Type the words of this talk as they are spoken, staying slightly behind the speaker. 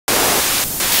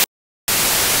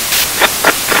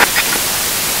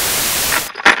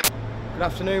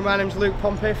Good afternoon, my name's Luke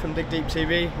Pompey from Dig Deep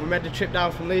TV. We made the trip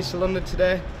down from Leeds to London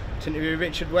today to interview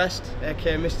Richard West,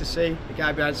 aka Mr.C, the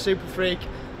guy behind Super Freak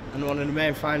and one of the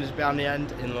main finders behind the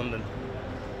end in London.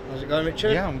 How's it going,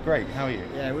 Richard? Yeah, I'm great. How are you?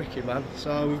 Yeah, wicked, man.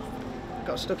 So we've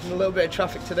got stuck in a little bit of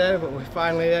traffic today, but we're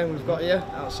finally here. We've got you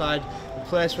outside the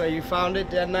place where you founded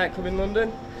the End nightclub in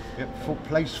London. Yep,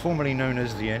 place formerly known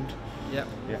as the End. Yep.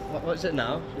 Yeah. What's it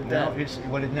now? Now it's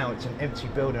an empty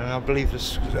building, and I believe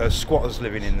there's squatters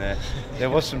living in there. There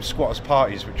was some squatters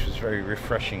parties, which was very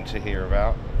refreshing to hear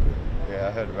about. Yeah,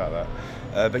 I heard about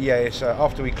that. But yeah, it's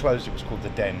after we closed, it was called the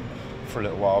Den for a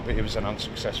little while, but it was an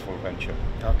unsuccessful venture.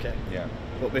 Okay. Yeah.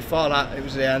 But before that, it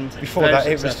was the End. Before that,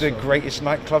 it was the greatest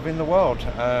nightclub in the world.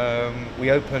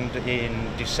 We opened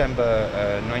in December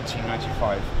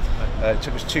 1995. It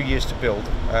took us 2 years to build.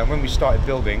 When we started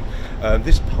building,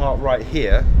 this part right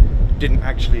here didn't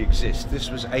actually exist. This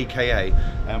was AKA,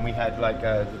 and we had like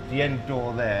the end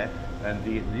door there, and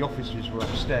the offices were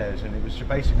upstairs, and it was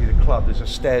basically the club. There's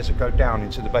stairs that go down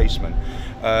into the basement.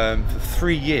 For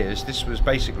 3 years, this was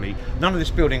basically, none of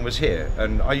this building was here,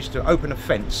 and I used to open a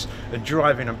fence and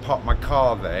drive in and park my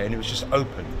car there, and it was just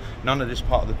open. None of this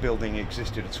part of the building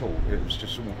existed at all. It was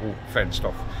just all fenced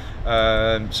off.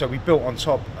 So we built on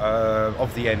top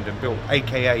of the End and built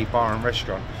AKA Bar and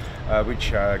Restaurant,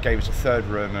 which gave us a third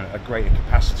room and a greater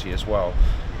capacity as well.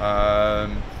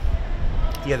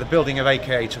 Yeah, the building of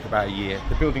AKA took about a year.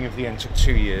 The building of the End took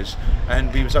 2 years,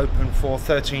 and we was open for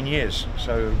 13 years.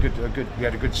 So we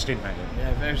had a good stint at it.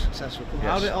 Yeah, very successful. Yes.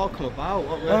 How did it all come about?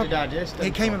 Where did ideas stem from?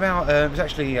 It came about. It was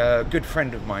actually a good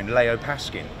friend of mine, Leo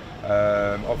Paskin,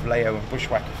 of Leo and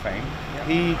Bushwhacker fame. Yep.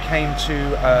 He came to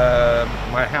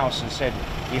my house and said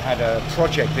he had a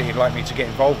project that he'd like me to get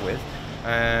involved with.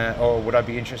 Or would I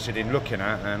be interested in looking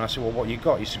at? And I said, well, what you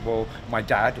got? He said, well, my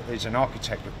dad is an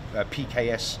architect,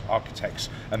 PKS architects,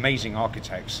 amazing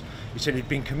architects. He said he'd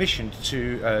been commissioned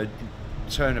to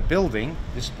turn a building,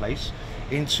 this place,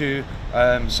 into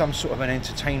some sort of an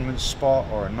entertainment spot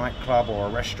or a nightclub or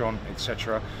a restaurant,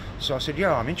 etc. So I said,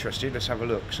 yeah, I'm interested, let's have a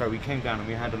look. So we came down and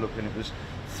we had a look, and it was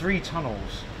 3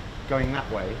 tunnels going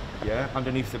that way, yeah,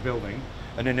 underneath the building.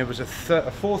 And then there was a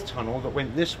fourth tunnel that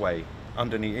went this way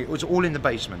underneath. It was all in the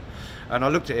basement, and I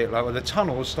looked at it like, well, the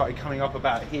tunnels started coming up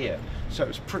about here, so it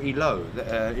was pretty low.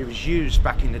 It was used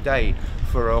back in the day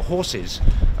for horses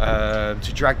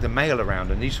to drag the mail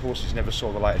around, and these horses never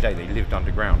saw the light of day. They lived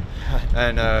underground.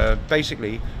 And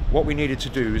basically what we needed to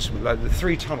do is, like, the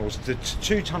 3 tunnels, the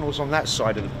 2 tunnels on that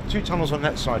side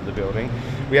of the building,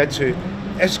 we had to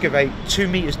excavate 2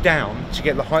 meters down to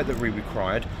get the height that we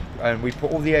required. And we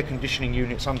put all the air conditioning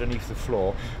units underneath the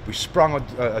floor. We sprung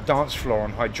a dance floor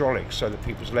on hydraulics so that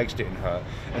people's legs didn't hurt.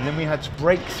 And then we had to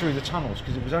break through the tunnels,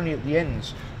 because it was only at the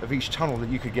ends of each tunnel that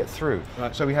you could get through.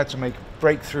 Right. So we had to make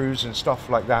breakthroughs and stuff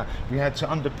like that. We had to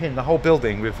underpin the whole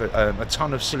building with a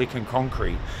ton of silicon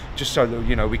concrete, just so that,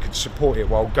 you know, we could support it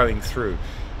while going through.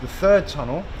 The 3rd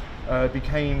tunnel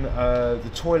became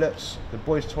the toilets, the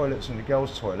boys' toilets and the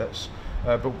girls' toilets.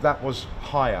 But that was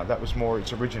higher, that was more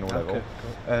its original level. Okay,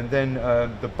 cool. And then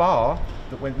the bar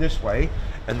that went this way,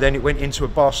 and then it went into a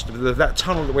bar, that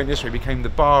tunnel that went this way became the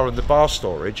bar and the bar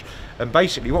storage. And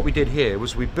basically what we did here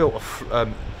was we built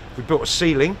a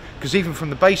ceiling, because even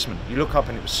from the basement you look up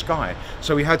and it was sky.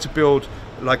 So we had to build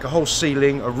like a whole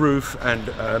ceiling, a roof,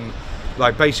 and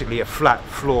like basically a flat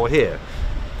floor here,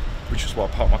 which is what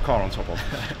I parked my car on top of.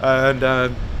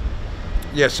 And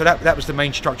yeah, so that was the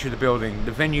main structure of the building.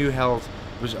 The venue had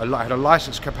a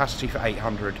license capacity for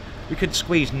 800. We could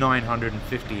squeeze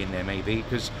 950 in there maybe,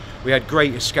 because we had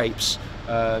great escapes.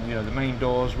 You know, the main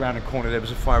doors, round the corner there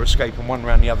was a fire escape, and one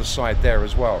around the other side there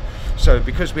as well. So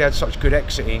because we had such good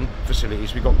exiting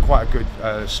facilities, we got quite a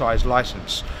good size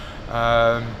license.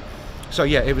 So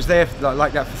yeah, it was there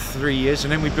like that for 3 years,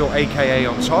 and then we built AKA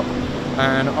on top,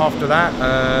 and after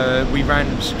that we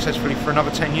ran successfully for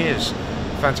another 10 years.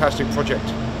 Fantastic project.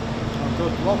 Oh,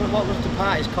 good. What was the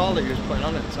parties called that you was putting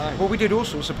on at the time? Well, we did all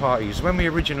sorts of parties. When we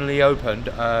originally opened,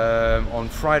 on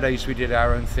Fridays we did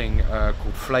our own thing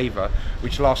called Flavour,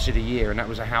 which lasted a year, and that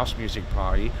was a house music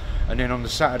party. And then on the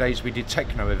Saturdays we did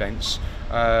techno events.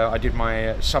 I did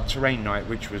my Subterrane night,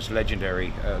 which was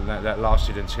legendary. That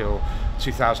lasted until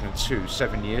 2002,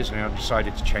 7 years, and I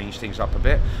decided to change things up a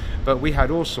bit. But we had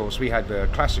all sorts. We had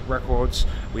classic records,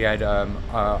 we had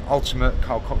Ultimate,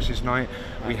 Carl Cox's night,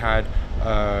 we had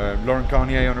Laurent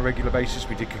Garnier on a regular basis,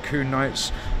 we did Cocoon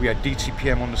nights, we had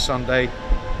DTPM on the Sunday.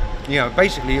 You know,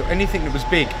 basically anything that was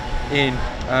big in,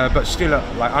 but still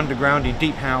like underground, in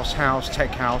deep house,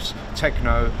 tech house,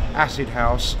 techno, acid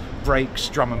house, breaks,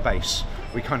 drum and bass.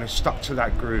 We kind of stuck to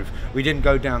that groove. We didn't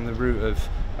go down the route of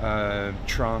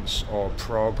trance or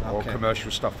prog or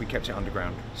commercial stuff. We kept it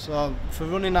underground. So for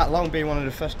running that long, being one of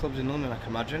the first clubs in London, I can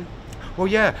imagine. Well,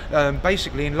 yeah,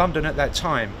 basically in London at that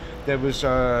time, there was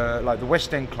like the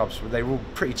West End clubs, they were all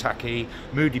pretty tacky,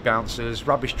 moody bouncers,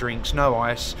 rubbish drinks, no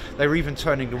ice. They were even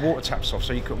turning the water taps off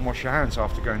so you couldn't wash your hands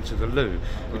after going to the loo,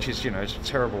 which is, you know, it's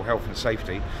terrible health and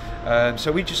safety.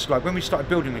 So we just, like, when we started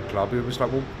building the club, it was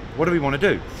like, well, what do we want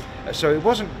to do? So it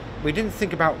wasn't, we didn't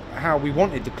think about how we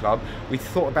wanted the club, we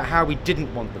thought about how we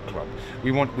didn't want the club.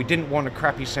 We didn't want a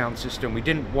crappy sound system, we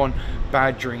didn't want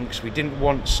bad drinks, we didn't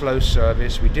want slow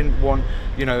service, we didn't want,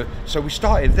 you know, so we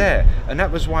started there, and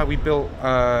that was why we built,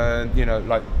 you know,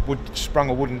 like sprung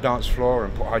a wooden dance floor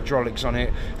and put hydraulics on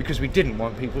it, because we didn't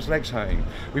want people's legs hurting.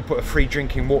 We put a free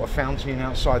drinking water fountain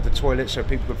outside the toilet so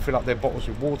people could fill up their bottles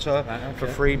with water for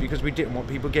free, because we didn't want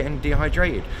people getting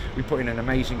dehydrated. We put in an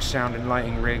amazing sound and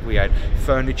lighting rig, we had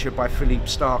furniture by Philippe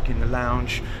Stark in the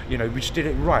lounge, you know, we just did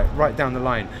it right down the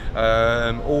line.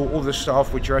 All the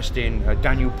staff were dressed in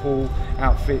Daniel Paul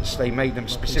outfits, they made them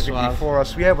specifically for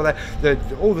us. Yeah, well, they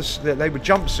were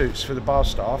jumpsuits for the bar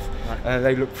staff.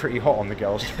 They looked pretty hot on the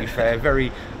girls, to be fair.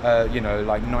 Very, you know,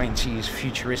 like 90s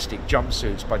futuristic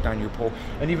jumpsuits by Daniel Paul,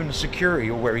 and even the security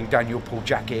all wearing Daniel Paul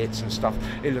jackets and stuff.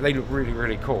 They look really,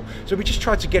 really cool. So we just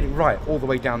tried to get it right all the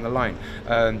way down the line.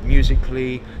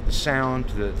 Musically, the sound,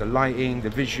 the lighting, the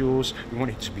visuals. We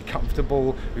wanted it to be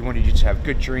comfortable. We wanted you to have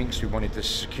good drinks. We wanted the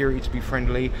security to be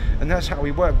friendly, and that's how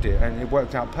we worked it, and it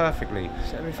worked out perfectly.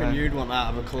 So everything you'd want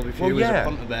out of a club if you was a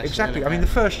punter, basically. Exactly. I mean, the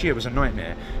first year was a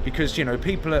nightmare because, you know,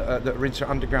 people that are into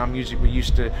underground music were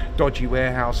used to dodgy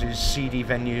warehouses, seedy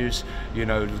venues, you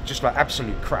know, just like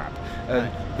absolute crap.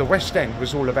 The West End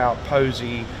was all about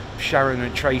Posey, Sharon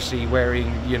and Tracy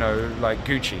wearing, you know, like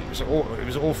Gucci. It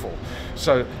was awful.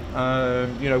 So,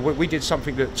 you know, we did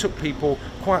something that took people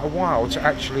quite a while to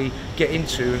actually get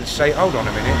into and say, hold on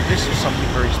a minute, this is something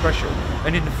very special.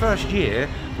 And in the first year,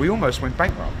 we almost went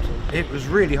bankrupt. It was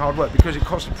really hard work because it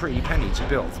cost a pretty penny to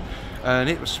build. And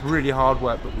it was really hard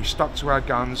work, but we stuck to our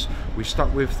guns. We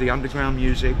stuck with the underground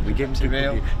music. We kept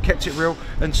it real,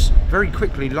 and very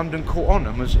quickly London caught on,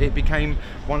 and it became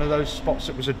one of those spots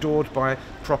that was adored by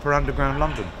proper underground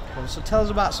London. Well, so tell us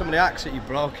about some of the acts that you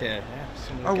broke here.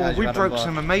 Oh, well, we broke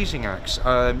some amazing acts.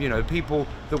 You know, people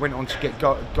that went on to get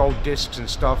gold discs and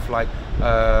stuff, like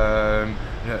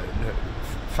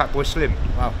Fatboy Slim.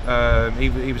 Wow.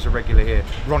 He was a regular here.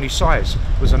 Ronnie Size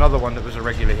was another one that was a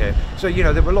regular here. So, you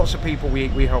know, there were lots of people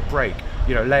we helped break.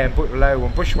 You know, Leo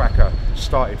and Bushwhacker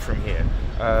started from here.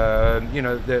 You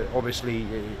know, obviously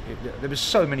there was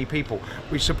so many people.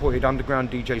 We supported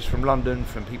underground DJs from London,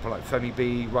 from people like Femi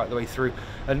B, right the way through.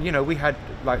 And, you know, we had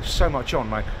like so much on,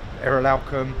 like Errol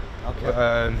Alcombe.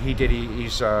 Okay. He did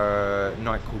his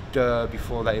night called Durr.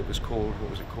 Before that it was called,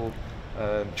 what was it called?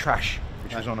 Trash,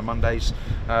 which was on a Mondays.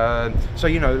 So,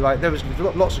 you know, like there was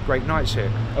lots of great nights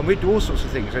here, and we'd do all sorts of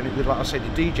things. And like I say, the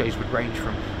DJs would range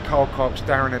from Carl Cox,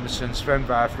 Darren Emerson, Sven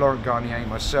Vath, Laurent Garnier,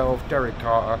 myself, Derek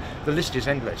Carter. The list is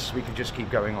endless. We can just keep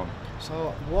going on.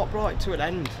 So what brought it to an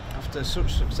end after such a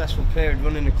successful period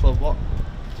running the club? What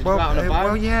did you go out on a bike?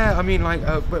 Well, yeah, I mean, like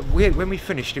when we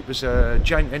finished, it was at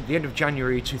the end of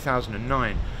January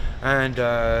 2009. And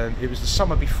it was the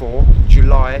summer before,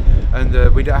 July,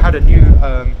 and we had a new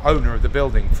owner of the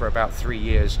building for about 3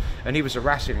 years, and he was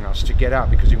harassing us to get out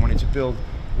because he wanted to build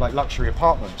like luxury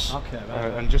apartments. Okay,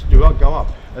 and just go up.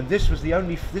 And this was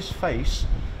this face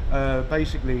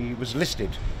basically was listed,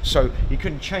 so you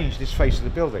couldn't change this face of the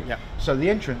building. Yeah. So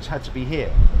the entrance had to be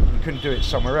here. You couldn't do it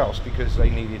somewhere else because they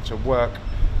needed to work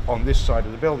on this side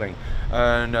of the building.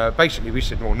 And basically we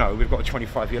said, well, no, we've got a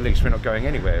 25-year lease, we're not going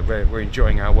anywhere, we're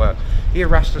enjoying our work. He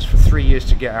harassed us for 3 years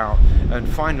to get out, and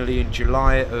finally in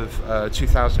July of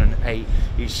 2008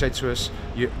 he said to us,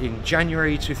 in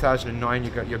January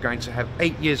 2009 you're going to have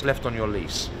 8 years left on your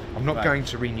lease. I'm not going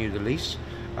to renew the lease,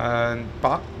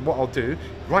 but what I'll do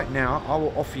right now, I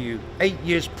will offer you 8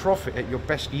 years profit at your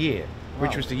best year,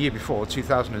 which was the year before,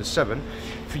 2007,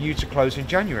 for you to close in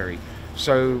January.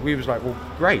 So we was like, well,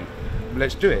 great,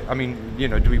 let's do it. I mean, you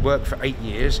know, do we work for 8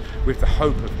 years with the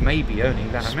hope of maybe earning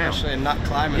that amount? Especially in that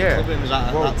climate, clubbing was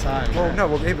at that time. Well, no,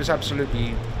 well, it was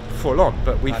absolutely full on,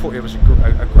 but we thought it was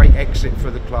a great exit for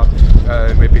the club.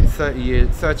 We've been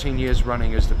 13 years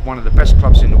running as one of the best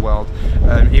clubs in the world.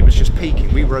 It was just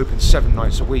peaking. We were open 7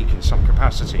 nights a week in some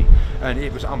capacity, and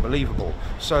it was unbelievable.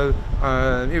 So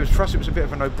it was, for us, it was a bit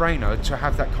of a no-brainer to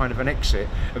have that kind of an exit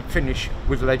and finish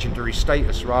with legendary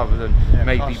status rather than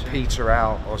maybe peter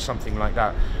out or something like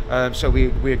that. So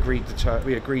we agreed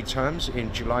terms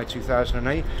in July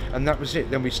 2008, and that was it.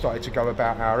 Then we started to go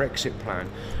about our exit plan.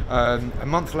 A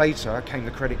month later, later came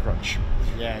the credit crunch.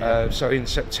 Yeah. So in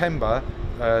September,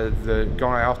 the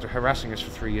guy, after harassing us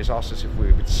for 3 years, asked us if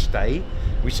we would stay.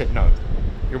 We said no.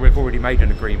 We've already made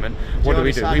an agreement. What do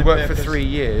we do? We work for 3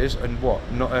 years and what?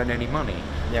 Not earn any money.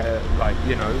 Yeah. Like,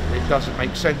 you know, it doesn't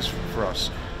make sense for us.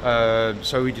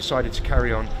 So we decided to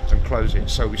carry on and close it.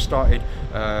 So we started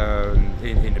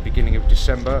in the beginning of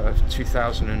December of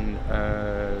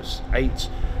 2008.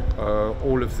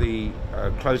 All of the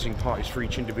closing parties for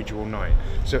each individual night.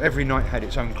 So every night had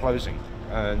its own closing.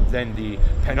 And then the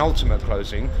penultimate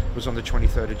closing was on the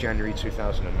 23rd of January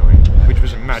 2009, which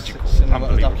was magical, Seen a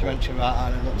unbelievable. documentary about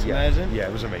that, and it looks amazing. Yeah,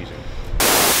 it was amazing.